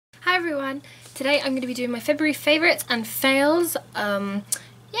Hi everyone! Today I'm going to be doing my February favourites and fails.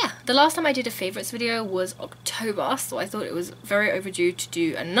 Yeah, the last time I did a favourites video was October, so I thought it was very overdue to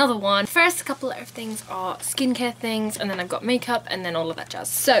do another one. First couple of things are skincare things, and then I've got makeup, and then all of that jazz.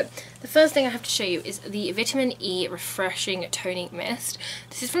 So, the first thing I have to show you is the Vitamin E Refreshing Toning Mist.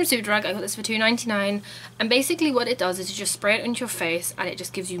 This is from Superdrug. I got this for $2.99, and basically what it does is you just spray it onto your face, and it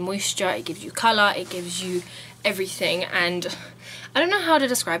just gives you moisture, it gives you colour, it gives you everything, and I don't know how to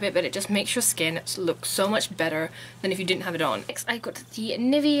describe it, but it just makes your skin look so much better than if you didn't have it on. Next, I got the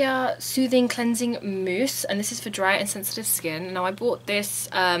Nivea Soothing Cleansing Mousse, and this is for dry and sensitive skin. Now, I bought this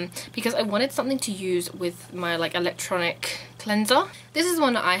because I wanted something to use with my electronic cleanser. This is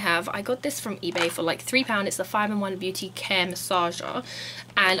one that I have. I got this from eBay for like £3. It's the 5-in-1 Beauty Care Massager,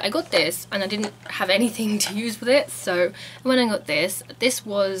 and I got this and I didn't have anything to use with it, so when I got this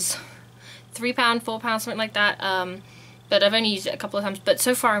was £3, £4, something like that. But I've only used it a couple of times, but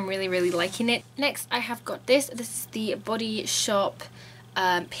so far I'm really liking it. Next, I have got this. This is the Body Shop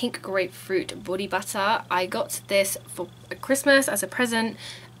Pink Grapefruit Body Butter. I got this for Christmas as a present,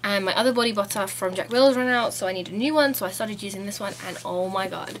 and my other body butter from Jack Wills ran out, so I need a new one, so I started using this one, and oh my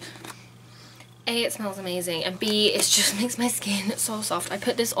god. A, it smells amazing, and B, it just makes my skin so soft. I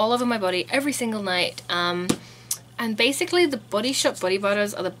put this all over my body every single night. And basically the Body Shop body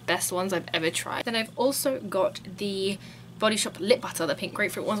butters are the best ones I've ever tried. Then I've also got the Body Shop lip butter, the pink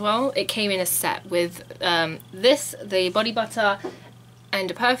grapefruit one as well. It came in a set with this, the body butter,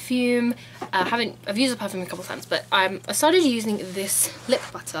 and a perfume. I've used a perfume a couple of times, but I started using this lip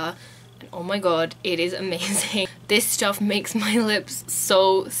butter, and oh my god, it is amazing. This stuff makes my lips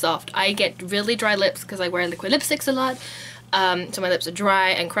so soft. I get really dry lips because I wear liquid lipsticks a lot, so my lips are dry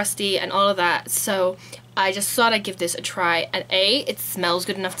and crusty and all of that, so I just thought I'd give this a try, and A, it smells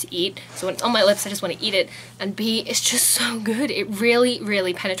good enough to eat, so when it's on my lips I just want to eat it, and B, it's just so good. It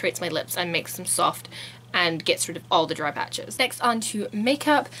really penetrates my lips and makes them soft and gets rid of all the dry patches. Next, on to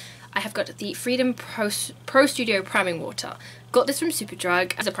makeup. I have got the Freedom Pro Studio Priming Water. Got this from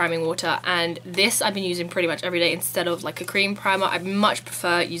Superdrug as a priming water, and this I've been using pretty much every day instead of like a cream primer. I much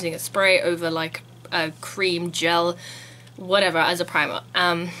prefer using a spray over like a cream, gel, whatever as a primer.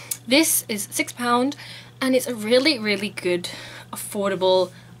 This is £6, and it's a really good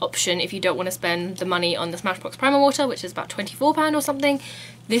affordable option if you don't want to spend the money on the Smashbox primer water, which is about £24 or something.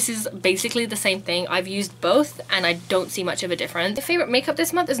 This is basically the same thing. I've used both and I don't see much of a difference. My favourite makeup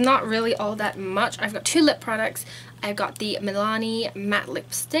this month is not really all that much. I've got two lip products. I've got the Milani matte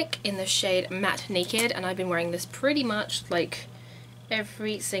lipstick in the shade Matte Naked, and I've been wearing this pretty much like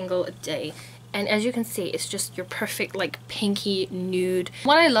every single day. And as you can see, it's just your perfect like pinky nude.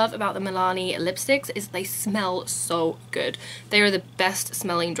 What I love about the Milani lipsticks is they smell so good. They are the best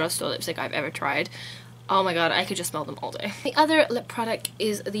smelling drugstore lipstick I've ever tried. Oh my god, I could just smell them all day. The other lip product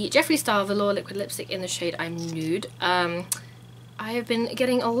is the Jeffree Star Velour Liquid Lipstick in the shade I'm Nude. I have been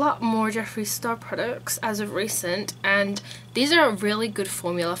getting a lot more Jeffree Star products as of recent, and these are a really good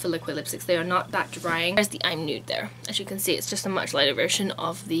formula for liquid lipsticks. They are not that drying. There's the I'm Nude there. As you can see, it's just a much lighter version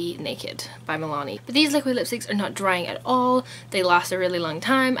of the Naked by Milani. But these liquid lipsticks are not drying at all. They last a really long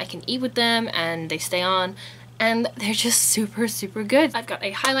time. I can eat with them and they stay on, and they're just super good. I've got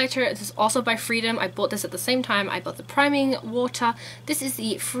a highlighter. This is also by Freedom. I bought this at the same time I bought the priming water. This is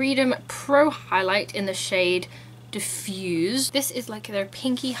the Freedom Pro Highlight in the shade Diffused. This is like their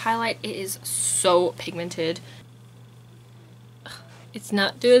pinky highlight. It is so pigmented. It's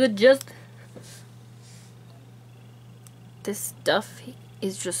not doing it just. This stuff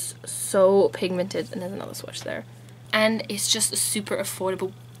is just so pigmented, and there's another swatch there. And it's just a super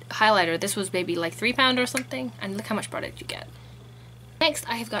affordable highlighter. This was maybe like £3 or something, and look how much product you get. Next,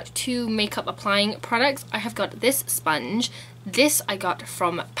 I have got two makeup applying products. I have got this sponge. This I got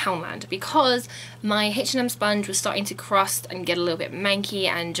from Poundland because my H&M sponge was starting to crust and get a little bit manky,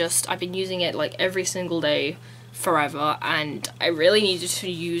 and just I've been using it like every single day forever, and I really needed to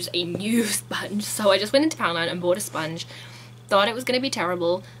use a new sponge, so I just went into Poundland and bought a sponge. Thought it was going to be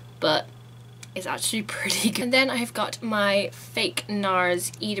terrible, but it's actually pretty good. And then I've got my fake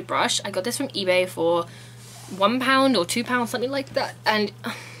NARS Eater brush. I got this from eBay for £1 or £2, something like that, and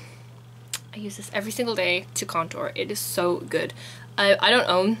I use this every single day to contour. It is so good. I don't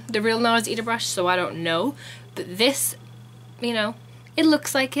own the real NARS Eater brush, so I don't know, but this, you know, it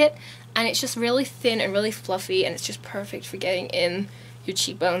looks like it, and it's just really thin and really fluffy, and it's just perfect for getting in your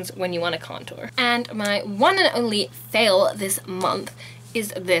cheekbones when you want to contour. And my one and only fail this month is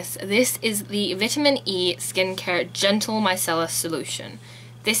this. This is the Vitamin E Skincare Gentle Micellar Solution.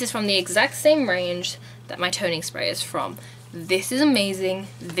 This is from the exact same range that my toning spray is from. This is amazing.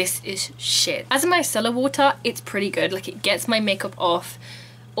 This is shit. As a micellar water, it's pretty good. Like, it gets my makeup off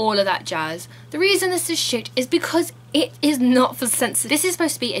all of that jazz. The reason this is shit is because it is not for sensitive. This is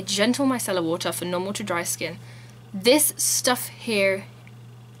supposed to be a gentle micellar water for normal to dry skin. This stuff here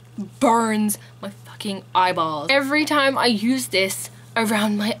burns my fucking eyeballs. Every time I use this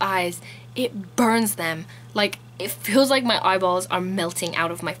around my eyes, it burns them. Like, it feels like my eyeballs are melting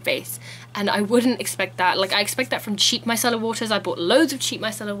out of my face, and I wouldn't expect that. Like, I expect that from cheap micellar waters. I bought loads of cheap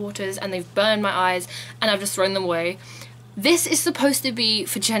micellar waters and they've burned my eyes and I've just thrown them away. This is supposed to be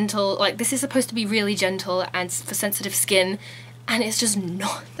for gentle, like, this is supposed to be really gentle and for sensitive skin, and it's just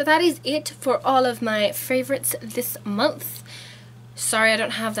not. So that is it for all of my favorites this month. Sorry I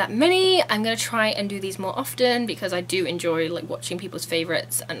don't have that many. I'm gonna try and do these more often because I do enjoy like watching people's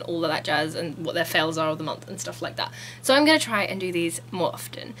favorites and all of that jazz and what their fails are of the month and stuff like that. So I'm gonna try and do these more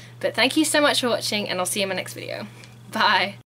often. But thank you so much for watching, and I'll see you in my next video. Bye!